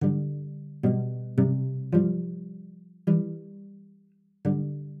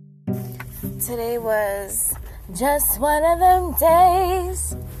Today was just one of them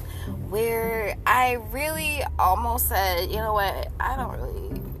days where I really almost said, you know what, I don't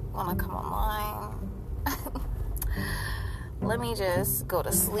really want to come online. Let me just go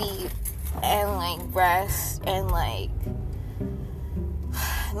to sleep and rest and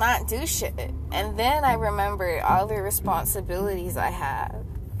not do shit. And then I remembered all the responsibilities I have.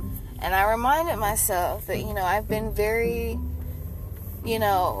 And I reminded myself that, I've been very,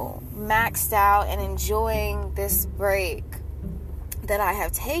 maxed out and enjoying this break that I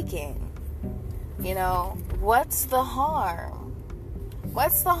have taken. What's the harm?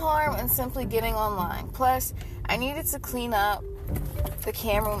 What's the harm in simply getting online? Plus, I needed to clean up the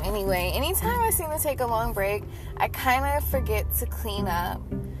cam room anyway. Anytime I seem to take a long break, I kind of forget to clean up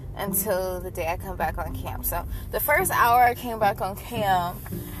until the day I come back on cam. So the first hour I came back on cam,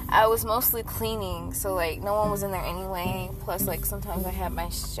 I was mostly cleaning, so no one was in there anyway. Plus sometimes I had my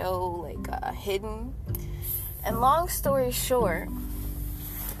show hidden. And long story short,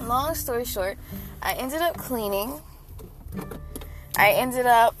 I ended up cleaning. I ended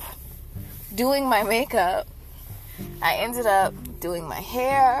up doing my makeup. I ended up doing my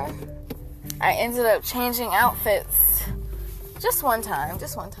hair. I ended up changing outfits just one time.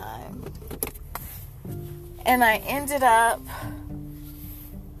 And I ended up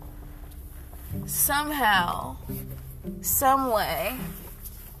somehow, some way,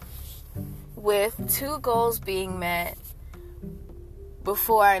 with 2 goals being met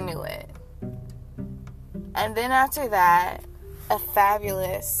before I knew it. And then after that, a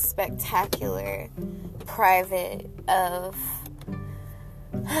fabulous, spectacular, private of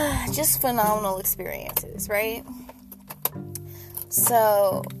just phenomenal experiences, right?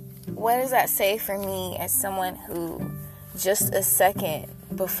 So, what does that say for me as someone who just a second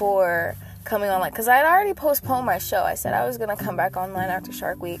before coming online, because I had already postponed my show. I said I was going to come back online after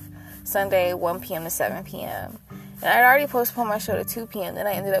Shark Week, Sunday, 1 p.m. to 7 p.m. And I'd already postponed my show to 2 p.m. Then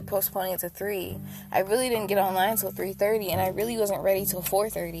I ended up postponing it to 3. I really didn't get online until 3:30, and I really wasn't ready till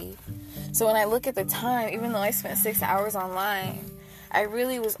 4:30. So when I look at the time, even though I spent 6 hours online, I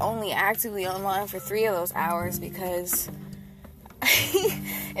really was only actively online for 3 of those hours because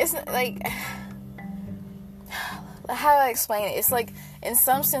it's how do I explain it? It's in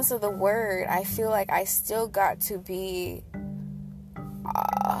some sense of the word, I feel like I still got to be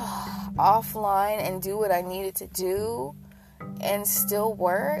offline and do what I needed to do and still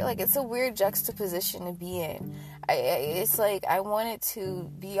work. It's a weird juxtaposition to be in. It's I wanted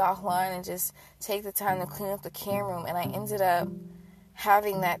to be offline and just take the time to clean up the cam room, and I ended up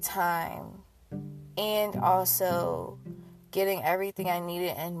having that time and also getting everything I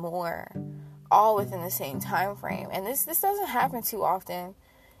needed and more, all within the same time frame. And this doesn't happen too often.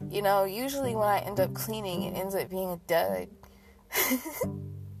 Usually when I end up cleaning, it ends up being a dud.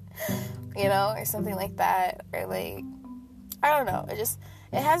 Or something like that. Or I don't know. It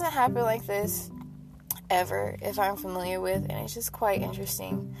hasn't happened like this ever, if I'm familiar with. And it's just quite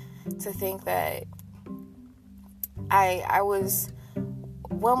interesting to think that I was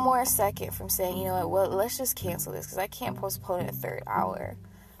one more second from saying, well, let's just cancel this, because I can't postpone it a third hour.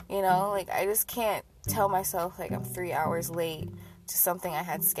 I just can't tell myself I'm 3 hours late to something I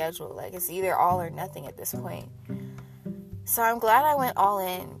had scheduled. It's either all or nothing at this point. So I'm glad I went all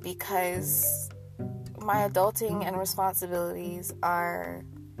in, because my adulting and responsibilities are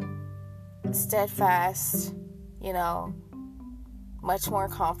steadfast, much more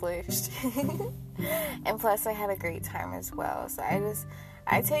accomplished. And plus I had a great time as well. So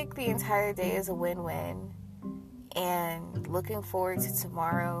I take the entire day as a win-win, and looking forward to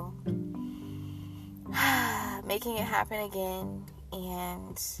tomorrow, making it happen again.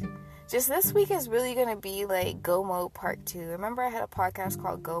 And just this week is really going to be Go Mode Part 2. Remember I had a podcast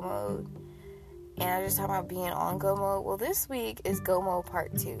called Go Mode, and I was just talking about being on Go Mode? Well, this week is Go Mode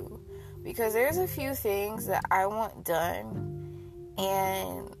Part 2, because there's a few things that I want done,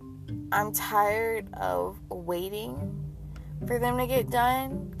 and I'm tired of waiting for them to get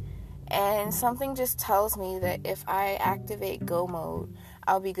done. And something just tells me that if I activate Go Mode,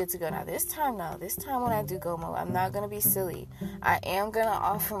 I'll be good to go. Now, this time when I do Go Mode, I'm not going to be silly. I am going to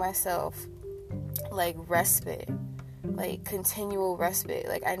offer myself, respite. Continual respite.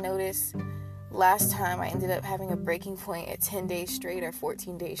 I noticed last time I ended up having a breaking point at 10 days straight or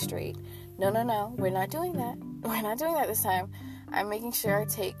 14 days straight. No. We're not doing that. We're not doing that this time. I'm making sure I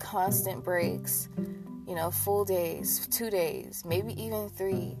take constant breaks. Full days, 2 days, maybe even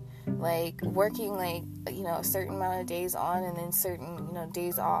 3. Working a certain amount of days on and then certain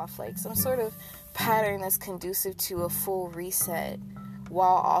days off, some sort of pattern that's conducive to a full reset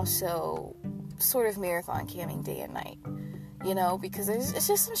while also sort of marathon camming day and night. you know, because it's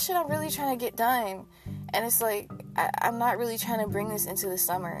just some shit I'm really trying to get done. And it's like, I'm not really trying to bring this into the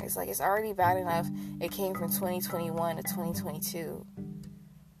summer. It's like, it's already bad enough it came from 2021 to 2022.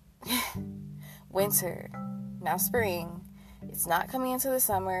 Winter, now spring. It's not coming into the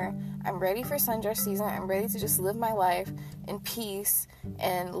summer. I'm ready for sundress season. I'm ready to just live my life in peace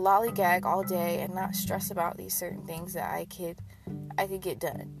and lollygag all day and not stress about these certain things that I could get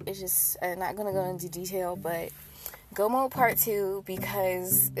done. It's just, I'm not going to go into detail, but Go Mode Part 2,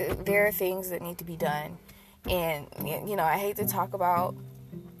 because there are things that need to be done. And, you know, I hate to talk about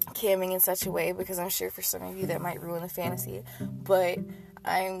camming in such a way, because I'm sure for some of you that might ruin the fantasy, but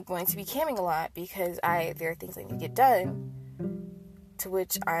I'm going to be camming a lot because there are things I need to get done, to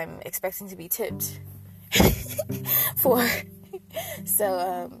which I'm expecting to be tipped for.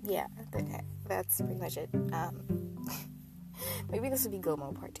 So, yeah, that's pretty much it. Maybe this will be Go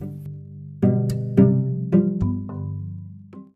Mode Part 2.